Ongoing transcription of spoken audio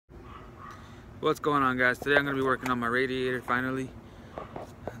What's going on, guys? Today I'm going to be working on my radiator finally,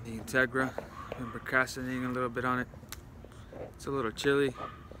 the Integra. I've been procrastinating a little bit on it. It's a little chilly,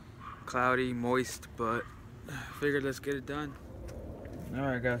 cloudy, moist, but I figured let's get it done.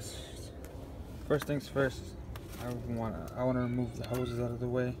 Alright guys, first things first, I want to remove the hoses out of the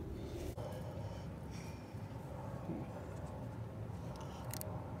way.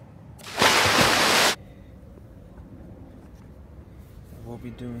 We'll be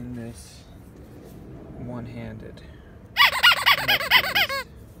doing this one-handed.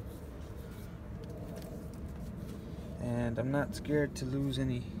 And I'm not scared to lose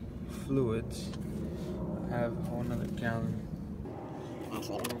any fluids. I have a whole nother gallon. This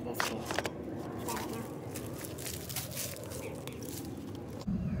for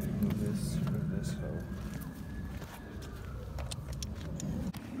this hole.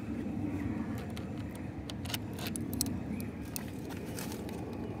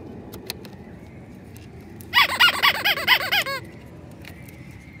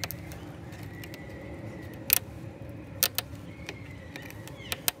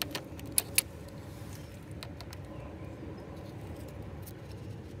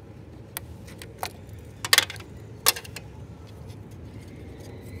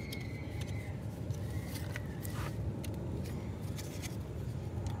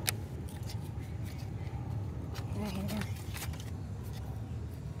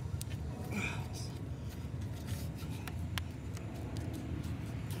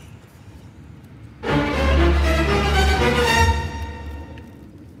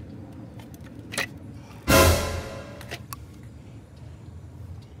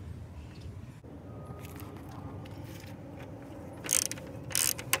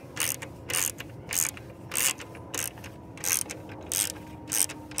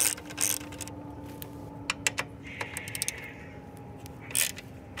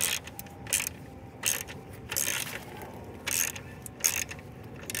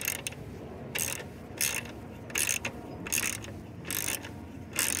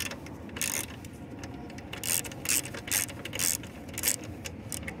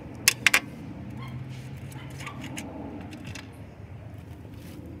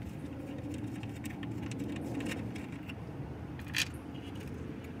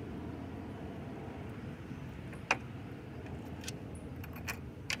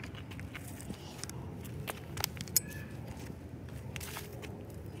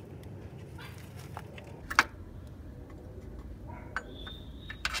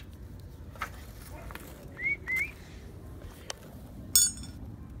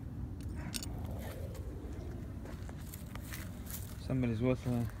 Somebody's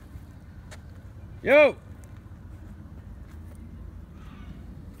whistling. Yo!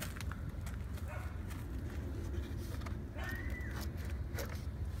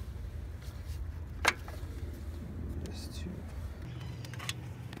 This too.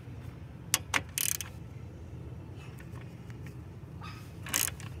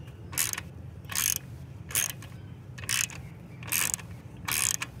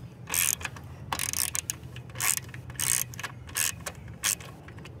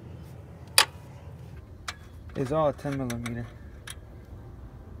 It's all 10mm.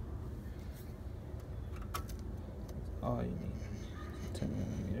 All you need,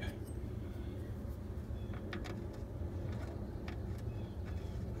 10mm.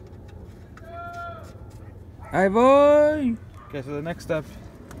 Hi boy! Okay, so the next step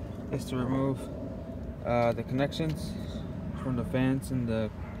is to remove the connections from the fans and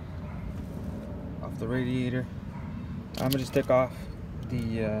off the radiator. I'm gonna just take off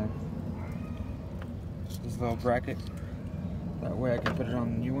the this little bracket, that way I can put it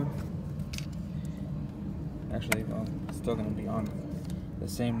on the new one. Actually, well, it's still going to be on the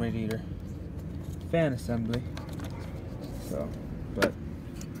same radiator fan assembly, so, but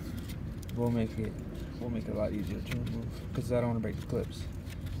we'll make it a lot easier to remove because I don't want to break the clips.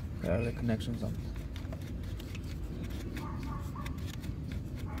 There are the connections on.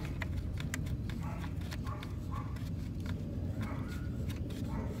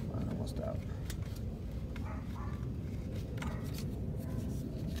 Almost out.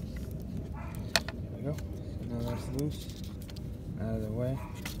 Go. So now that's loose, out of the way.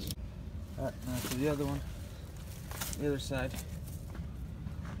 Alright, now to the other one, the other side.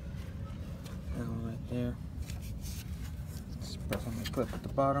 That one right there. Just press on the clip at the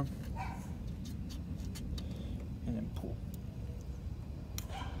bottom, and then pull.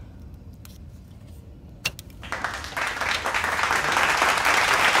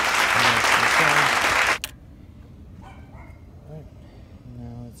 Alright,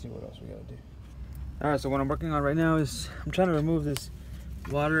 now let's see what else we gotta do. Alright, so what I'm working on right now is I'm trying to remove this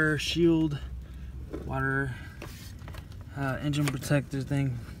water shield water engine protector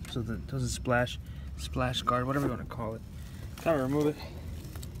thing so that it doesn't splash guard, whatever you want to call it. Time to remove it.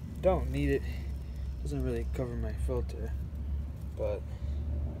 Don't need it. Doesn't really cover my filter, but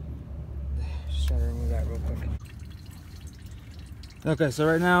just trying to remove that real quick. Okay, so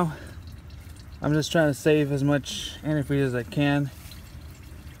right now I'm just trying to save as much antifreeze as I can.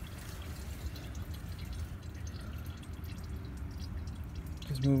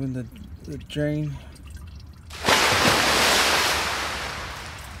 Just moving the drain.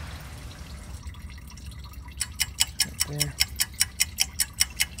 Right there.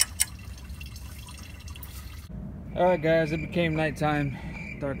 Alright guys, it became nighttime.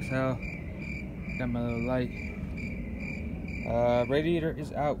 Dark as hell. Got my little light. Radiator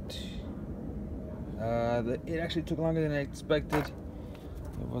is out. It actually took longer than I expected.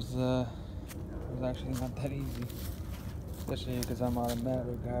 It was actually not that easy. Especially because I'm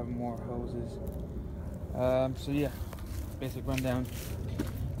automatic, I have more hoses. So yeah, basic rundown.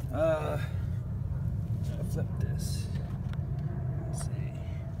 I'll flip this. Let's see.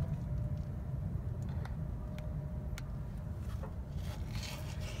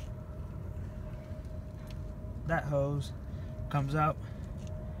 That hose comes out.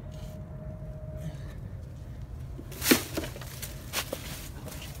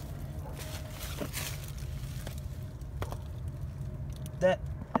 That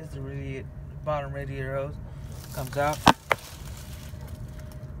is the bottom radiator hose. Comes out.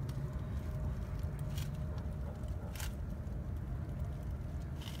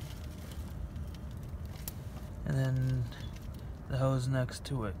 And then the hose next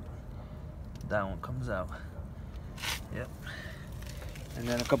to it. That one comes out. Yep. And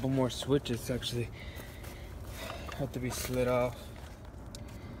then a couple more switches actually have to be slid off.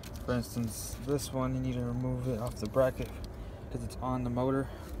 For instance, this one you need to remove it off the bracket because it's on the motor,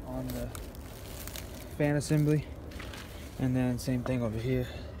 on the fan assembly. And then same thing over here.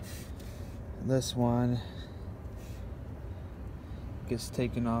 This one gets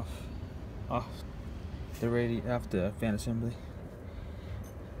taken off the fan assembly.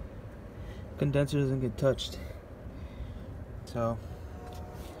 Condenser doesn't get touched. So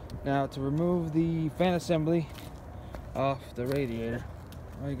now to remove the fan assembly off the radiator,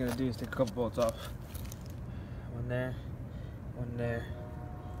 all you're gonna do is take a couple bolts off. One there,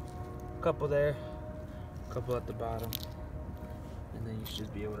 couple there, couple at the bottom, and then you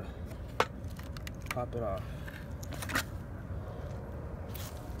should be able to pop it off.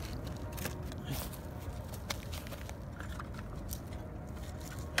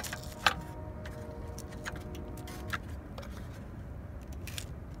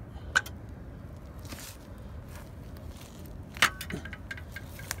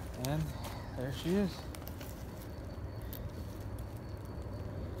 And there she is.